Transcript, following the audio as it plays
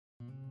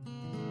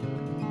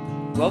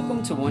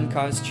Welcome to One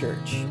Cause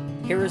Church.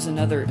 Here is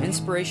another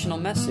inspirational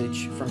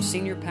message from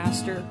Senior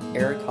Pastor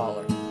Eric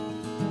Holler.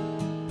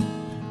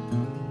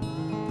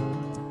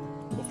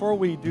 Before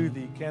we do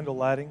the candle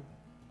lighting,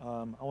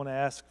 I want to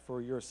ask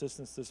for your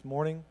assistance this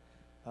morning.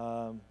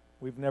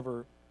 We've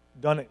never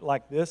done it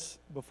like this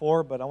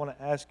before, but I want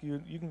to ask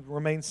you, you can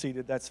remain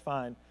seated, that's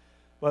fine.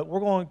 But we're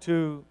going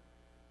to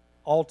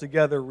all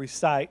together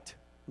recite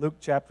Luke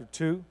chapter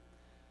 2.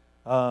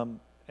 Of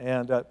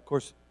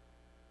course,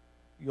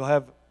 you'll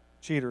have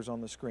cheaters on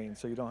the screen,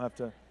 so you don't have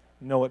to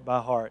know it by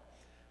heart.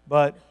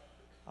 But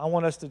I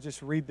want us to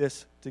just read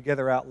this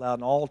together out loud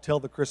and all tell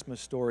the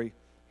Christmas story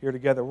here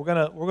together. We're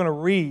gonna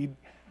read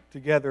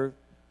together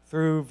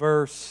through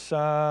verse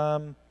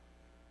 20.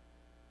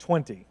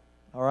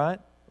 All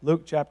right,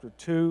 Luke chapter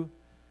 2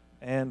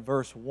 and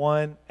verse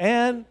 1,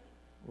 and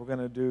we're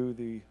gonna do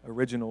the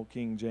original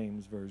King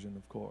James version,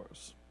 of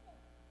course.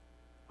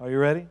 Are you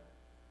ready?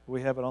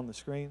 We have it on the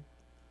screen.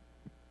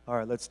 All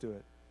right, let's do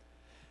it.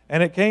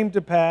 And it came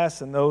to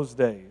pass in those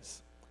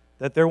days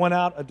that there went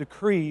out a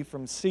decree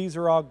from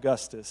Caesar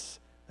Augustus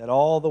that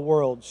all the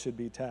world should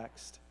be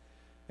taxed.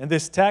 And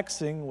this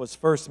taxing was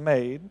first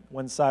made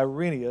when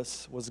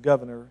Cyrenius was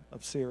governor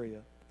of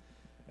Syria.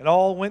 And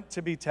all went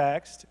to be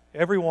taxed,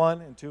 every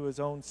one into his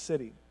own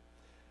city.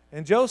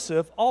 And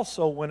Joseph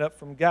also went up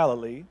from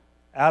Galilee,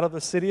 out of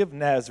the city of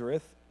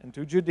Nazareth,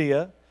 into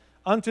Judea,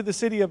 unto the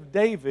city of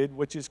David,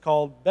 which is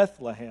called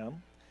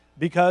Bethlehem,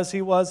 because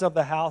he was of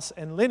the house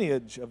and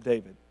lineage of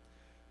David,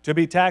 to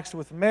be taxed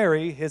with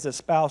Mary, his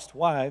espoused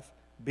wife,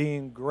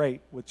 being great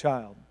with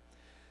child.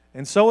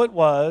 And so it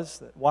was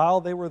that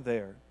while they were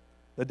there,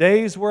 the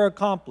days were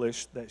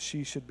accomplished that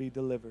she should be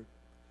delivered.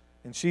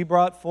 And she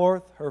brought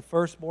forth her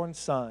firstborn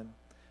son,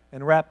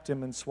 and wrapped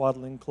him in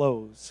swaddling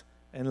clothes,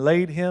 and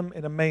laid him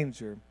in a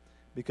manger,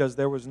 because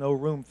there was no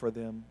room for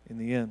them in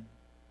the inn.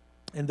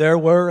 And there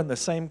were in the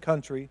same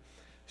country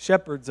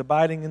shepherds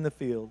abiding in the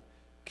field,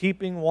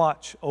 keeping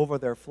watch over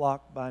their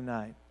flock by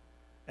night.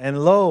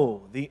 And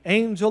lo, the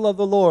angel of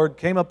the Lord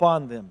came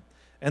upon them,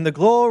 and the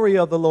glory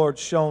of the Lord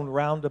shone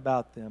round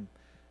about them,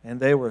 and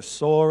they were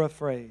sore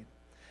afraid.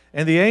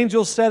 And the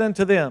angel said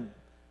unto them,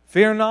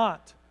 Fear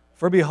not,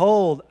 for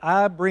behold,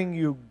 I bring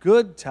you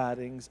good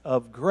tidings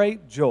of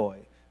great joy,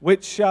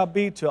 which shall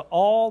be to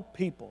all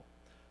people.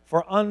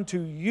 For unto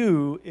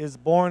you is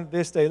born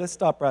this day. Let's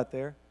stop right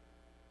there.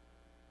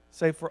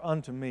 Say, for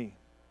unto me.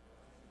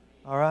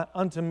 All right,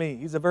 unto me.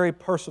 He's a very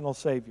personal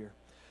Savior.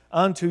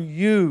 Unto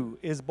you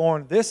is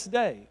born this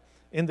day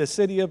in the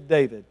city of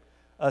David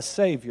a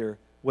Savior,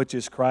 which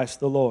is Christ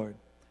the Lord.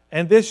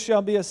 And this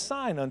shall be a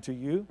sign unto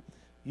you.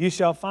 Ye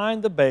shall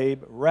find the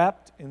babe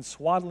wrapped in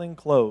swaddling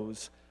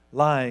clothes,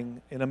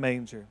 lying in a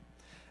manger.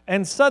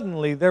 And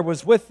suddenly there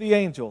was with the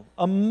angel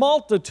a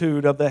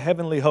multitude of the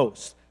heavenly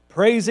hosts,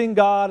 praising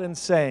God and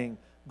saying,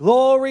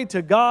 Glory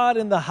to God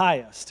in the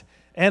highest,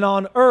 and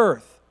on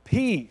earth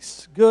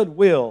peace,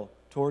 goodwill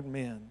toward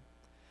men.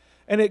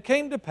 And it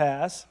came to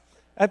pass,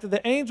 after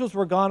the angels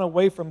were gone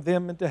away from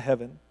them into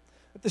heaven,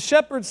 that the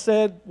shepherds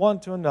said one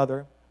to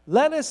another,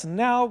 Let us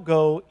now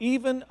go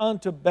even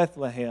unto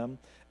Bethlehem,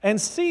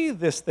 and see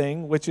this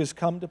thing which is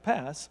come to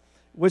pass,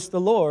 which the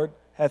Lord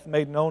hath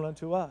made known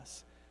unto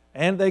us.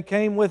 And they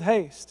came with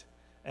haste,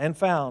 and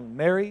found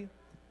Mary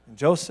and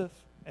Joseph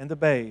and the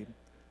babe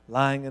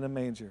lying in a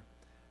manger.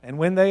 And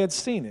when they had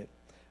seen it,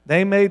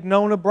 they made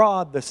known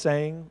abroad the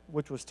saying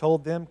which was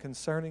told them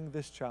concerning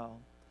this child.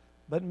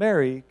 But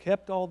Mary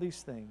kept all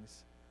these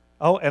things.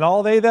 Oh, and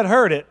all they that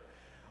heard it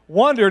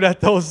wondered at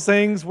those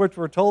things which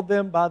were told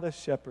them by the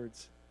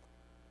shepherds.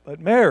 But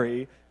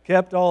Mary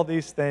kept all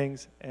these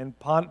things and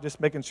just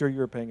making sure you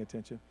were paying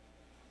attention.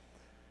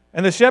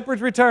 And the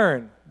shepherds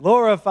returned,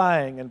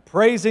 glorifying and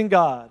praising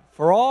God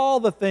for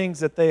all the things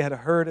that they had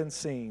heard and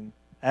seen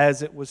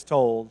as it was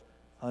told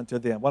unto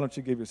them. Why don't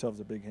you give yourselves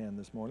a big hand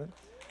this morning?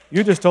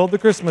 You just told the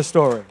Christmas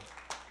story.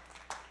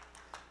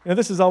 You know,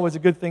 this is always a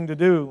good thing to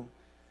do.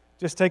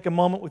 Just take a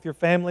moment with your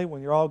family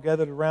when you're all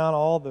gathered around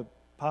all the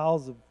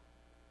piles of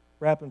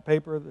wrapping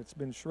paper that's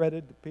been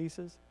shredded to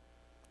pieces.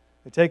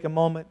 You take a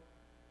moment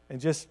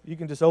and you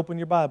can just open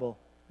your Bible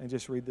and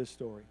just read this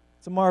story.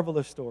 It's a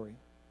marvelous story.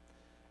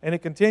 And it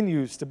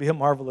continues to be a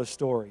marvelous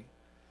story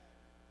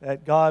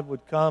that God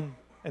would come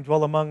and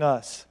dwell among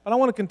us. But I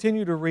want to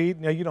continue to read.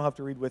 Now, you don't have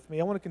to read with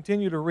me. I want to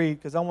continue to read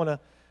because I want to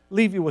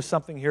leave you with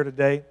something here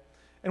today.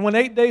 And when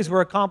 8 days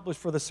were accomplished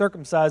for the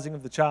circumcising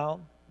of the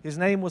child, his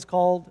name was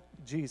called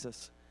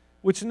Jesus,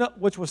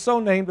 which was so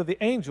named of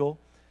the angel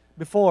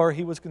before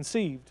he was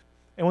conceived.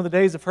 And when the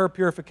days of her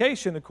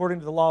purification, according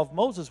to the law of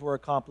Moses, were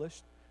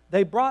accomplished,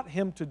 they brought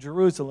him to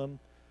Jerusalem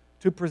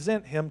to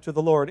present him to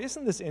the Lord.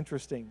 Isn't this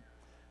interesting?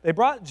 They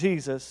brought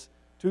Jesus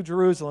to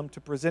Jerusalem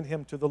to present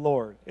him to the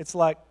Lord. It's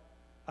like,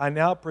 I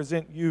now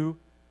present you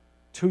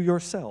to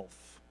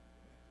yourself.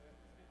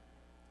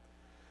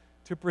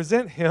 To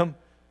present him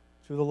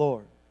to the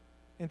Lord.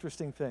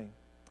 Interesting thing.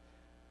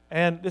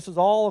 And this is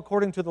all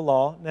according to the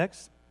law.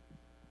 Next.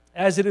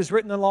 As it is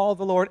written in the law of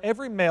the Lord,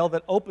 every male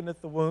that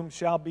openeth the womb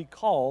shall be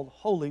called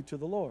holy to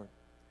the Lord.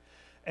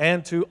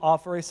 and to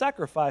offer a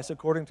sacrifice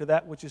according to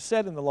that which is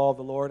said in the law of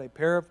the Lord, a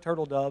pair of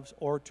turtle doves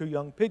or 2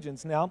 young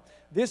pigeons. Now,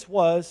 this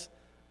was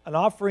an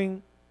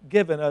offering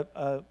given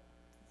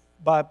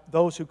by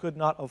those who could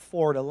not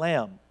afford a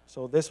lamb.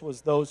 So this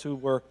was those who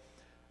were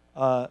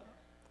a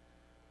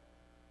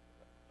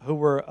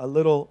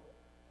little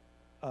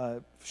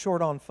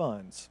short on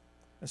funds.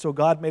 And so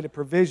God made a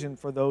provision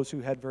for those who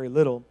had very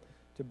little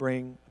to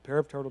bring a pair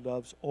of turtle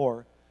doves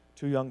or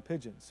 2 young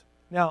pigeons.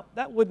 Now,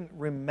 that wouldn't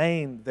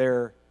remain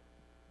their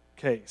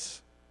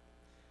case,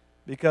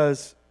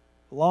 because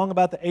along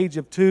about the age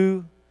of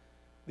 2,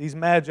 these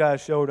magi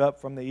showed up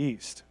from the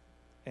east,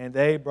 and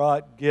they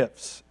brought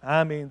gifts.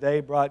 I mean,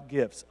 they brought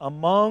gifts.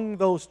 Among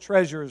those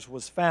treasures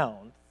was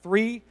found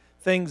 3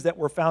 things that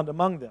were found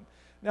among them.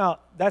 Now,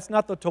 that's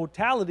not the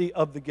totality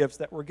of the gifts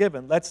that were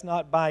given. Let's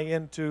not buy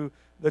into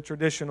the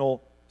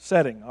traditional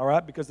setting, all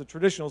right? Because the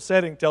traditional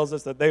setting tells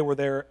us that they were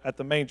there at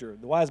the manger.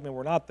 The wise men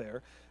were not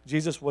there.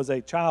 Jesus was a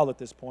child at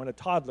this point, a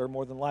toddler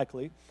more than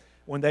likely.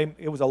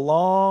 It was a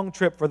long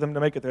trip for them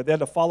to make it there. They had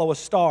to follow a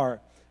star.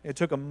 It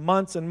took them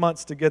months and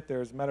months to get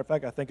there. As a matter of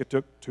fact, I think it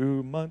took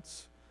 2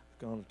 months.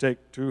 It's going to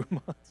take 2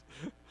 months,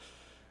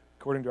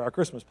 according to our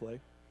Christmas play.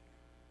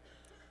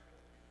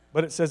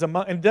 But it says, and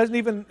it doesn't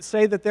even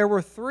say that there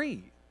were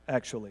 3,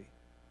 actually.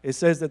 It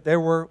says that there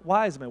were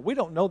wise men. We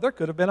don't know. There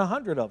could have been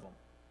 100 of them.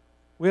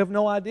 We have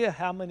no idea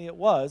how many it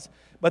was.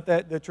 But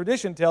the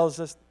tradition tells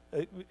us,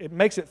 it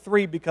makes it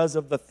 3 because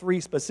of the 3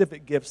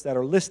 specific gifts that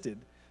are listed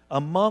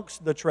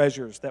amongst the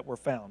treasures that were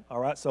found. All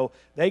right, so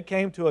they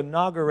came to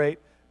inaugurate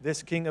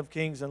this King of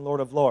Kings and Lord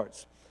of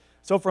Lords.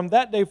 So from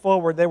that day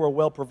forward, they were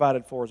well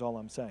provided for, is all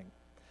I'm saying.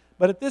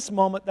 But at this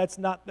moment,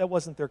 that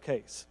wasn't their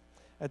case.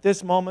 At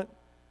this moment,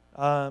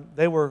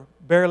 they were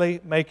barely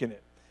making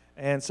it.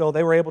 And so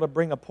they were able to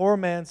bring a poor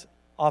man's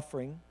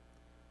offering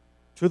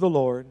to the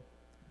Lord.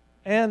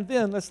 And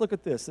then, let's look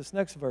at this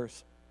next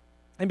verse.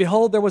 And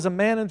behold, there was a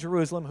man in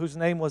Jerusalem whose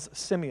name was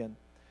Simeon.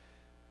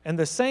 And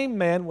the same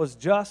man was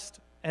just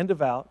and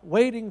devout,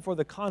 waiting for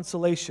the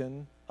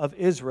consolation of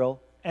Israel,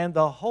 and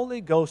the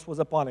Holy Ghost was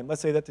upon him.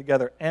 Let's say that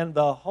together. And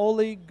the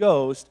Holy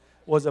Ghost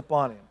was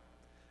upon him.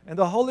 And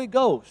the Holy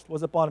Ghost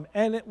was upon him.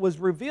 And it was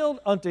revealed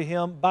unto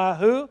him by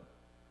who?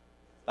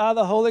 By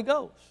the Holy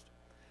Ghost.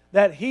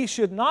 That he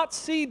should not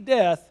see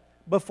death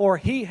before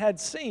he had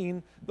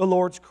seen the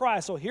Lord's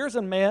Christ. So here's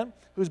a man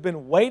who's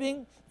been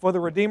waiting for the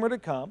Redeemer to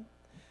come.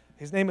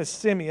 His name is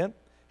Simeon.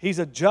 He's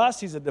a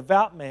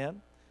devout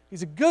man.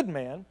 He's a good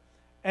man.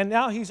 And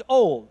now he's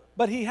old.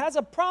 But he has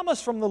a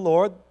promise from the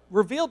Lord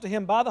revealed to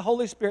him by the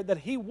Holy Spirit that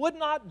he would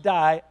not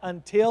die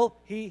until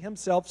he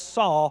himself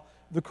saw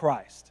the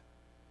Christ.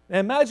 Now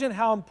imagine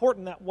how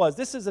important that was.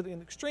 This is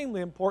an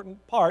extremely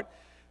important part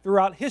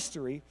throughout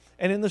history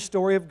and in the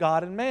story of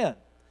God and man.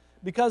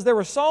 Because there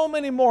were so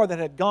many more that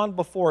had gone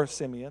before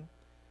Simeon.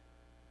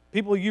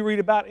 People you read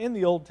about in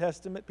the Old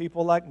Testament,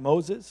 people like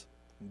Moses,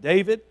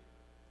 David,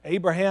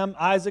 Abraham,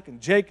 Isaac,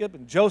 and Jacob,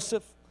 and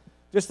Joseph.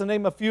 Just to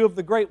name a few of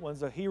the great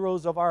ones, the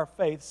heroes of our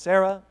faith,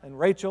 Sarah and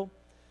Rachel.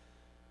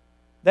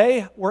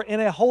 They were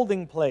in a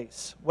holding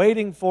place,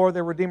 waiting for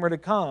their Redeemer to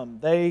come.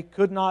 They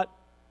could not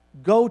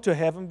go to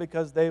heaven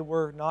because they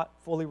were not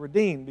fully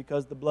redeemed,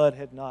 because the blood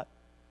had not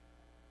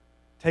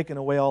taken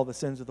away all the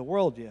sins of the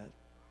world yet.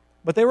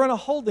 But they were in a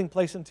holding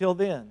place until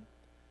then.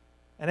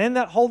 And in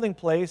that holding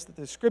place that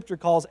the Scripture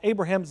calls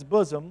Abraham's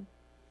bosom,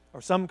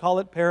 or some call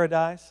it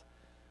paradise,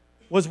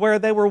 was where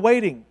they were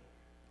waiting.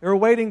 They were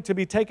waiting to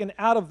be taken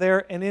out of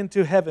there and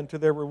into heaven to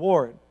their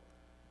reward.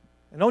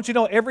 And don't you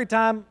know, every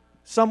time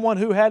someone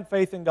who had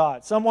faith in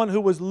God, someone who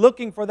was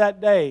looking for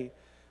that day,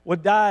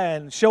 would die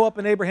and show up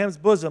in Abraham's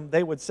bosom,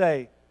 they would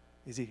say,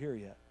 "Is he here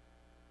yet?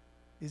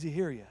 Is he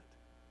here yet?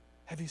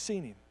 Have you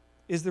seen him?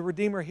 Is the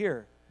Redeemer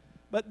here?"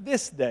 But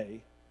this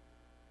day,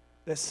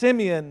 that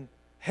Simeon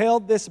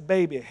held this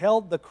baby,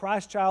 held the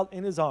Christ child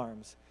in his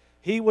arms,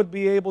 he would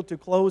be able to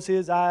close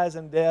his eyes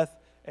in death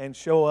and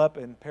show up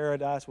in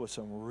paradise with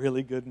some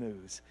really good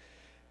news.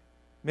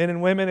 Men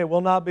and women, it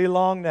will not be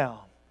long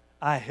now.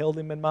 I held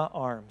him in my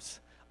arms.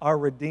 Our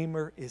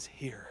Redeemer is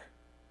here.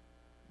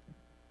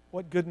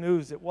 What good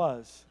news it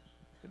was.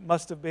 It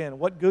must have been.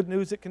 What good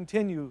news it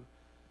continues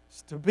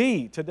to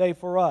be today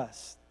for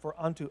us. For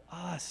unto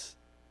us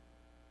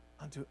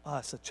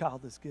a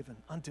child is given.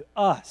 Unto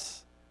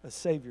us a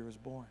Savior is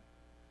born.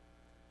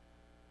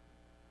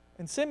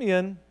 And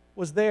Simeon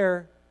was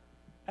there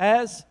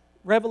by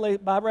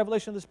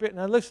revelation of the Spirit.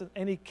 Now listen,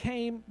 and he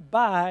came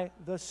by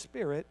the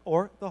Spirit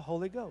or the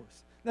Holy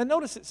Ghost. Now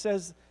notice it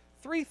says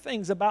 3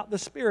 things about the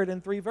Spirit in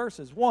 3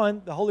 verses.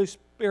 1, the Holy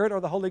Spirit or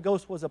the Holy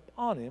Ghost was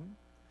upon him.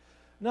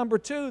 Number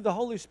 2, the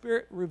Holy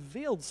Spirit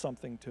revealed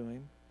something to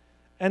him.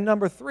 And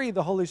number 3,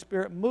 the Holy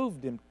Spirit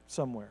moved him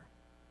somewhere.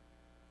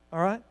 All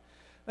right?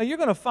 Now you're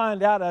going to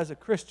find out as a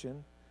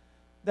Christian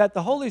that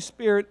the Holy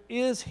Spirit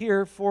is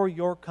here for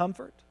your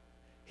comfort.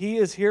 He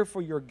is here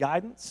for your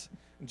guidance.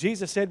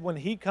 Jesus said when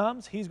He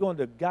comes, He's going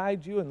to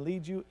guide you and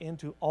lead you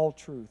into all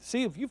truth.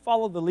 See, if you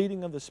follow the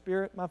leading of the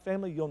Spirit, my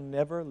family, you'll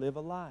never live a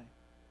lie.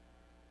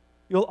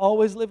 You'll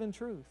always live in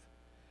truth.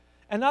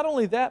 And not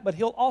only that, but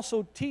He'll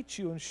also teach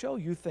you and show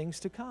you things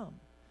to come.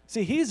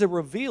 See, He's a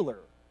revealer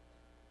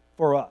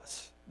for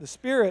us. The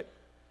Spirit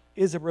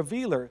is a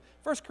revealer.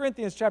 1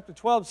 Corinthians chapter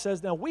 12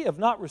 says, now we have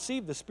not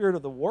received the spirit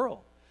of the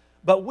world,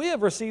 but we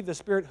have received the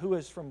Spirit who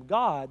is from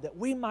God, that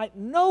we might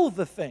know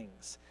the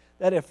things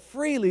that have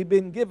freely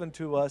been given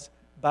to us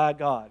by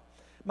God.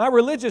 My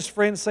religious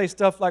friends say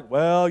stuff like,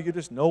 well,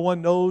 no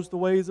one knows the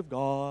ways of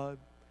God.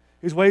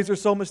 His ways are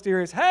so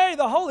mysterious. Hey,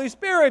 the Holy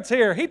Spirit's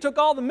here. He took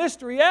all the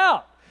mystery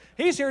out.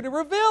 He's here to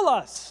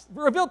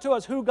reveal to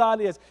us who God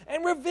is,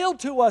 and reveal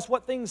to us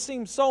what things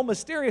seem so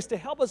mysterious to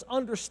help us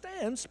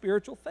understand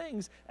spiritual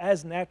things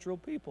as natural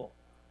people.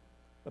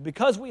 But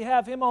because we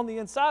have Him on the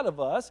inside of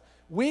us,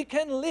 we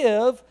can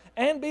live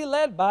and be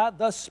led by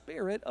the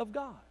Spirit of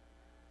God.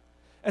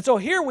 And so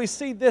here we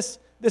see this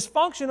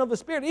function of the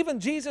Spirit. Even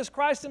Jesus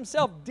Christ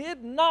Himself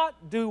did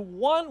not do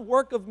one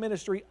work of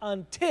ministry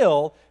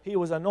until He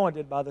was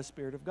anointed by the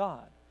Spirit of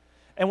God.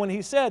 And when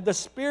He said, the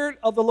Spirit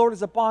of the Lord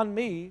is upon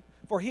me,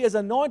 for He has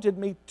anointed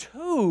me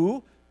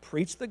to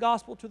preach the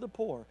gospel to the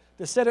poor,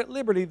 to set at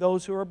liberty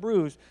those who are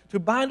bruised, to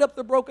bind up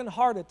the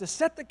brokenhearted, to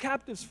set the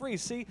captives free.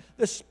 See,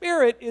 the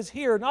Spirit is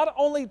here not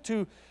only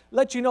to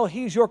let you know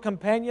He's your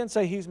companion,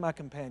 say, He's my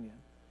companion.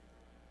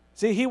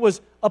 See, He was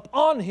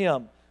upon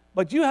Him,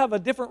 but you have a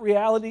different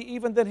reality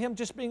even than Him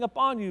just being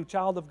upon you,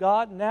 child of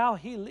God. Now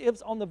He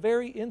lives on the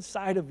very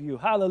inside of you.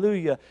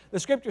 Hallelujah. The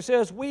Scripture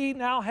says we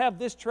now have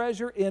this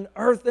treasure in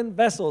earthen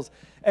vessels.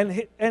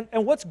 And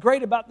what's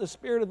great about the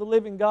Spirit of the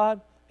living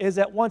God is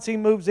that once He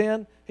moves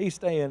in, He's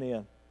staying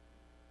in.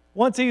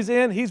 Once He's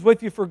in, He's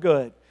with you for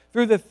good.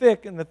 Through the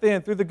thick and the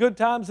thin, through the good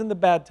times and the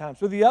bad times,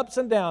 through the ups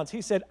and downs.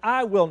 He said,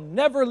 I will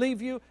never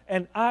leave you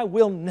and I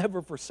will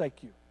never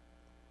forsake you.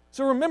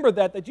 So remember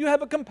that you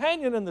have a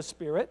companion in the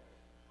Spirit.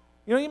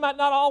 You know, you might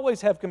not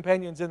always have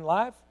companions in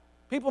life.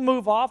 People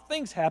move off,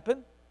 things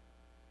happen.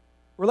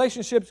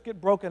 Relationships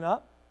get broken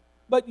up.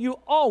 But you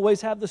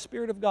always have the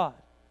Spirit of God,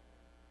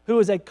 who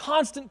is a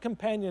constant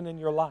companion in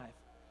your life.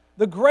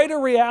 The greater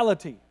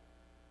reality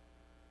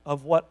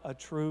of what a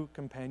true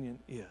companion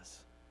is.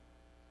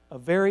 A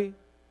very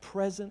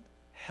present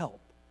help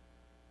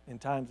in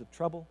times of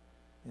trouble,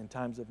 in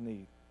times of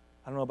need.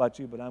 I don't know about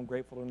you, but I'm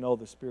grateful to know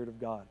the Spirit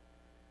of God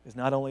is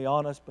not only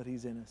on us, but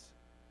He's in us.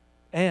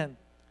 And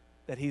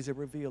that He's a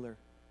revealer.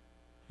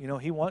 You know,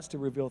 He wants to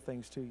reveal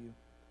things to you.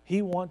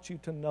 He wants you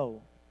to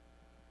know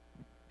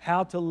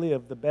how to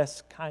live the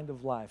best kind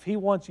of life. He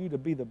wants you to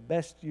be the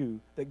best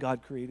you that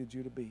God created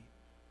you to be.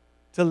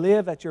 To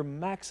live at your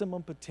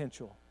maximum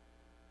potential.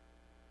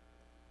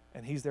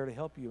 And He's there to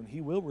help you, and He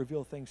will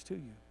reveal things to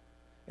you.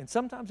 And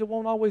sometimes it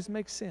won't always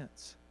make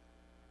sense.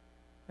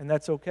 And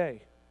that's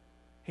okay.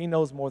 He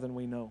knows more than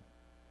we know.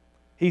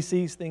 He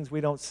sees things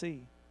we don't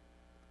see.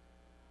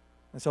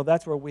 And so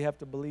that's where we have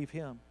to believe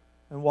Him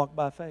and walk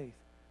by faith.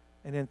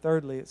 And then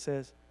thirdly, it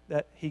says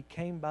that He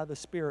came by the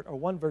Spirit, or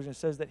one version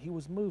says that He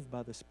was moved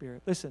by the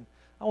Spirit. Listen,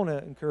 I want to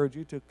encourage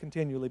you to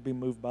continually be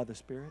moved by the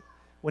Spirit.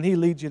 When He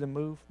leads you to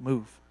move,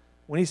 move.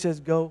 When He says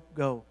go,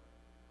 go.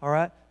 All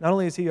right? Not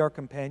only is He our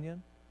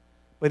companion,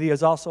 but He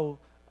is also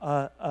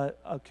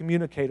a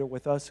communicator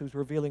with us who's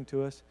revealing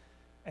to us,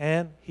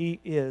 and He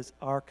is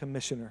our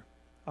commissioner.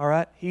 All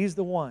right? He's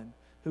the one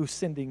who's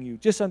sending you.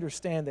 Just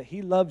understand that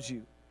He loves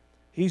you.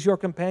 He's your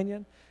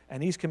companion,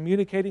 and He's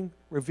communicating,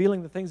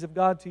 revealing the things of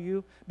God to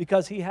you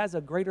because He has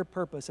a greater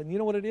purpose. And you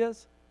know what it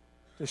is?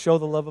 To show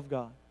the love of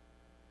God,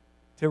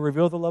 to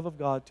reveal the love of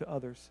God to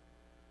others.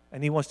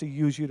 And He wants to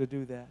use you to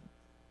do that.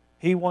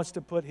 He wants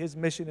to put His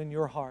mission in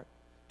your heart,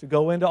 to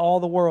go into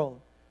all the world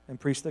and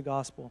preach the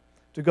gospel,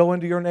 to go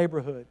into your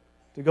neighborhood,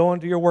 to go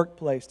into your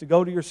workplace, to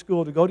go to your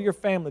school, to go to your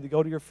family, to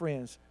go to your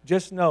friends.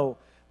 Just know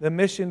the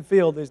mission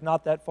field is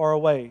not that far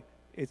away.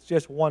 It's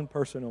just one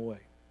person away.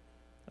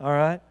 All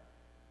right?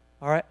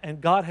 All right?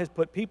 And God has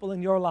put people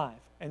in your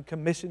life and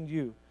commissioned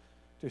you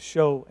to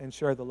show and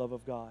share the love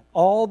of God.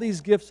 All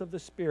these gifts of the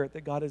Spirit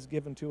that God has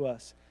given to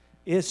us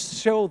is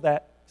so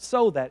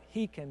that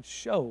He can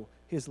show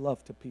His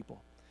love to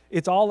people.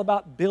 It's all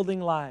about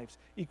building lives,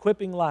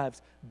 equipping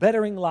lives,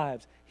 bettering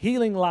lives,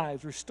 healing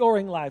lives,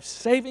 restoring lives,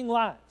 saving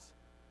lives.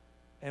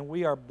 And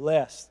we are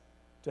blessed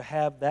to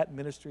have that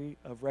ministry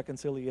of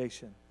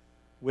reconciliation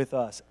with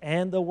us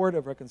and the word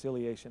of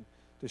reconciliation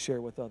to share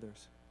with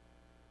others.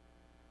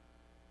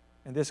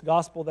 And this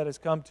gospel that has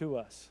come to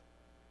us,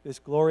 this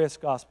glorious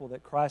gospel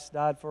that Christ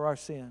died for our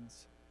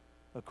sins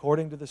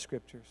according to the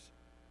Scriptures,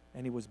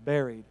 and He was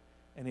buried,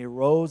 and He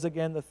rose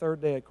again the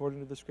third day according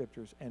to the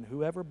Scriptures. And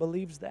whoever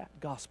believes that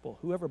gospel,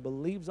 whoever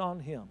believes on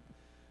Him,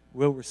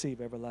 will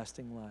receive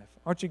everlasting life.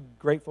 Aren't you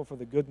grateful for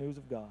the good news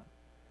of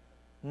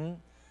God?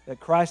 That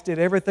Christ did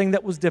everything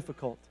that was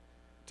difficult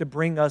to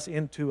bring us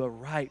into a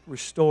right,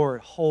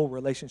 restored, whole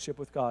relationship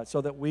with God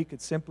so that we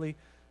could simply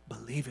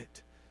believe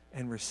it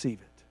and receive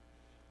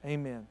it.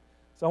 Amen.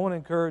 So I want to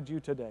encourage you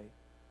today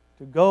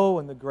to go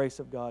in the grace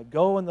of God,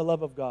 go in the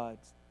love of God.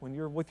 When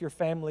you're with your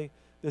family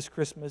this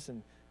Christmas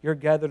and you're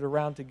gathered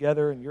around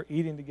together and you're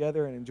eating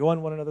together and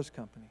enjoying one another's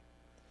company,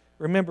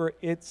 remember,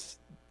 it's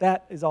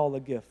that is all a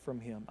gift from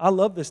Him. I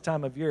love this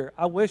time of year.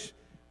 I wish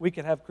we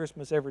could have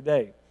Christmas every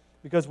day,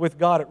 because with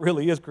God it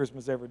really is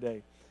Christmas every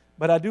day.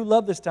 But I do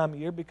love this time of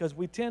year because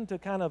we tend to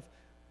kind of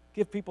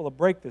give people a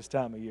break this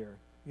time of year,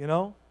 you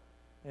know,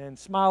 and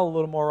smile a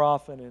little more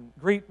often and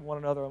greet one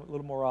another a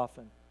little more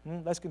often.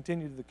 Let's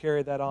continue to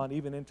carry that on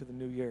even into the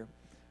new year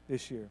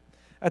this year.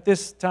 At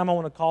this time, I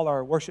want to call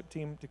our worship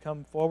team to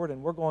come forward,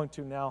 and we're going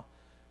to now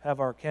have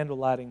our candle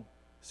lighting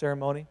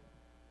ceremony.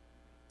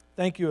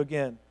 Thank you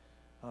again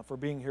for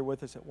being here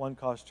with us at One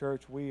Cause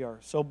Church. We are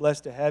so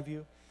blessed to have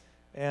you.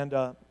 And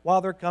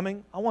while they're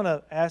coming, I want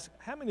to ask,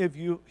 how many of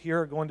you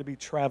here are going to be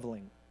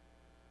traveling?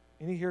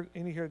 Any here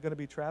going to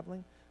be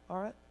traveling? All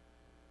right.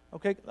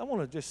 Okay, I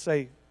want to just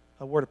say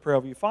a word of prayer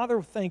over you.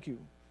 Father, thank you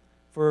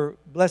for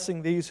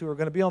blessing these who are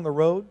going to be on the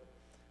road.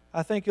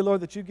 I thank you,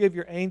 Lord, that you give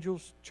your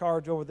angels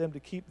charge over them to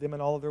keep them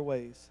in all of their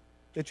ways,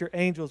 that your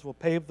angels will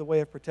pave the way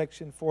of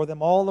protection for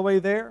them all the way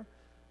there,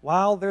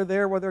 while they're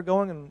there where they're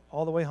going, and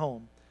all the way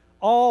home.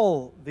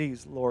 All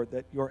these, Lord,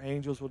 that your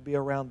angels would be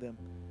around them,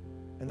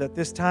 and that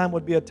this time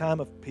would be a time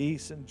of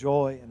peace and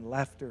joy and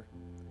laughter,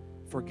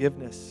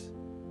 forgiveness,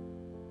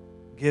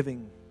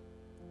 giving,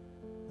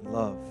 and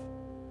love.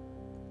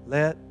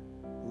 Let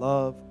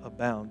love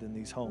abound in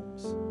these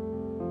homes,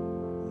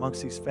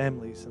 amongst these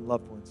families and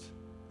loved ones.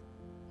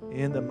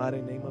 In the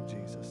mighty name of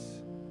Jesus.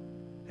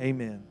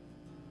 Amen.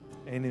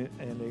 And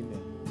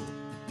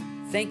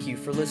amen. Thank you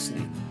for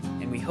listening,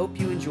 and we hope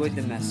you enjoyed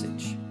the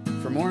message.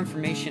 For more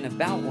information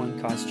about One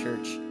Cause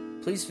Church,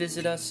 please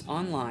visit us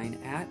online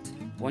at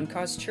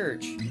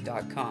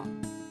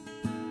onecausechurch.com.